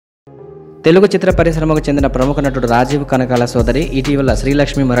తెలుగు చిత్ర పరిశ్రమకు చెందిన ప్రముఖ నటుడు రాజీవ్ కనకాల సోదరి ఇటీవల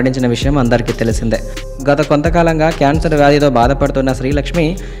శ్రీలక్ష్మి మరణించిన విషయం అందరికీ తెలిసిందే. గత కొంతకాలంగా క్యాన్సర్ వ్యాధితో బాధపడుతున్న శ్రీలక్ష్మి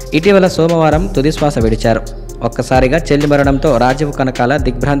ఇటీవల సోమవారం తుదిశ్వాస విడిచారు. ఒక్కసారిగా చెల్లి మరణంతో రాజీవ్ కనకాల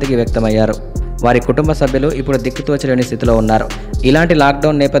దిగ్భ్రాంతికి వ్యక్తమయ్యారు. వారి కుటుంబ సభ్యులు ఇప్పుడు దిక్కుతోచలేని స్థితిలో ఉన్నారు. ఇలాంటి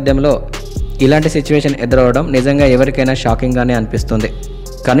లాక్డౌన్ నేపథ్యంలో ఇలాంటి సిచ్యువేషన్ ఎదురవడం నిజంగా ఎవరికైనా షాకింగ్గానే అనిపిస్తుంది.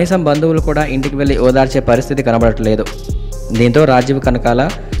 కనీసం బంధువులు కూడా ఇంటికి వెళ్ళి ఓదార్చే పరిస్థితి కనబడట్లేదు. దీంతో రాజీవ్ కనకాల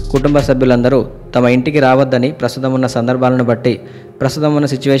కుటుంబ సభ్యులందరూ తమ ఇంటికి రావద్దని ప్రస్తుతం ఉన్న సందర్భాలను బట్టి, ప్రస్తుతం ఉన్న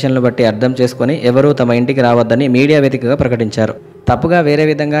సిచ్యువేషన్లను బట్టి అర్థం చేసుకొని ఎవరూ తమ ఇంటికి రావద్దని మీడియా వేదికగా ప్రకటించారు. తప్పుగా వేరే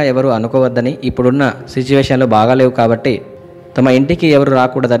విధంగా ఎవరూ అనుకోవద్దని, ఇప్పుడున్న సిచ్యువేషన్లు బాగాలేవు కాబట్టి తమ ఇంటికి ఎవరు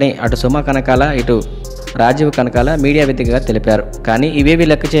రాకూడదని అటు సుమ కనకాల ఇటు రాజీవ్ కనకాల మీడియా వేదికగా తెలిపారు. కానీ ఇవేవి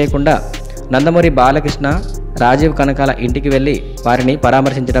లెక్క చేయకుండా నందమూరి బాలకృష్ణ రాజీవ్ కనకాల ఇంటికి వెళ్ళి వారిని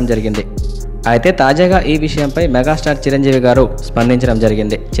పరామర్శించడం జరిగింది. అయితే తాజాగా ఈ విషయంపై మెగాస్టార్ చిరంజీవి గారు స్పందించడం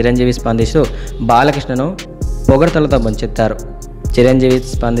జరిగింది. చిరంజీవి స్పందిస్తూ బాలకృష్ణను పొగడ్తలతో ముంచెత్తారు. చిరంజీవి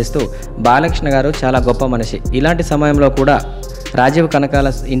స్పందిస్తూ బాలకృష్ణ గారు చాలా గొప్ప మనిషి, ఇలాంటి సమయంలో కూడా రాజీవ్ కనకాల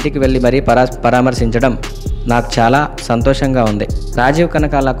ఇంటికి వెళ్ళి మరీ పరామర్శించడం నాకు చాలా సంతోషంగా ఉంది. రాజీవ్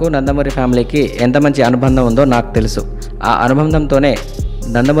కనకాలకు నందమూరి ఫ్యామిలీకి ఎంత మంచి అనుబంధం ఉందో నాకు తెలుసు. ఆ అనుబంధంతోనే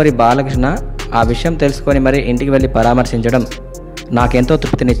నందమూరి బాలకృష్ణ ఆ విషయం తెలుసుకొని మరీ ఇంటికి వెళ్ళి పరామర్శించడం నాకెంతో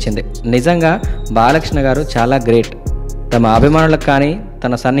తృప్తినిచ్చింది. నిజంగా బాలకృష్ణ గారు చాలా గ్రేట్. తమ అభిమానులకు కానీ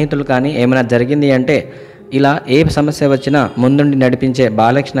తన సన్నిహితులు కానీ ఏమైనా జరిగింది అంటే ఇలా ఏ సమస్య వచ్చినా ముందుండి నడిపించే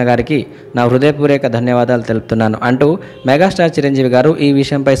బాలకృష్ణ గారికి నా హృదయపూర్వక ధన్యవాదాలు తెలుపుతున్నాను అంటూ మెగాస్టార్ చిరంజీవి గారు ఈ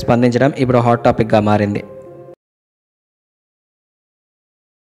విషయంపై స్పందించడం ఇప్పుడు హాట్ టాపిక్గా మారింది.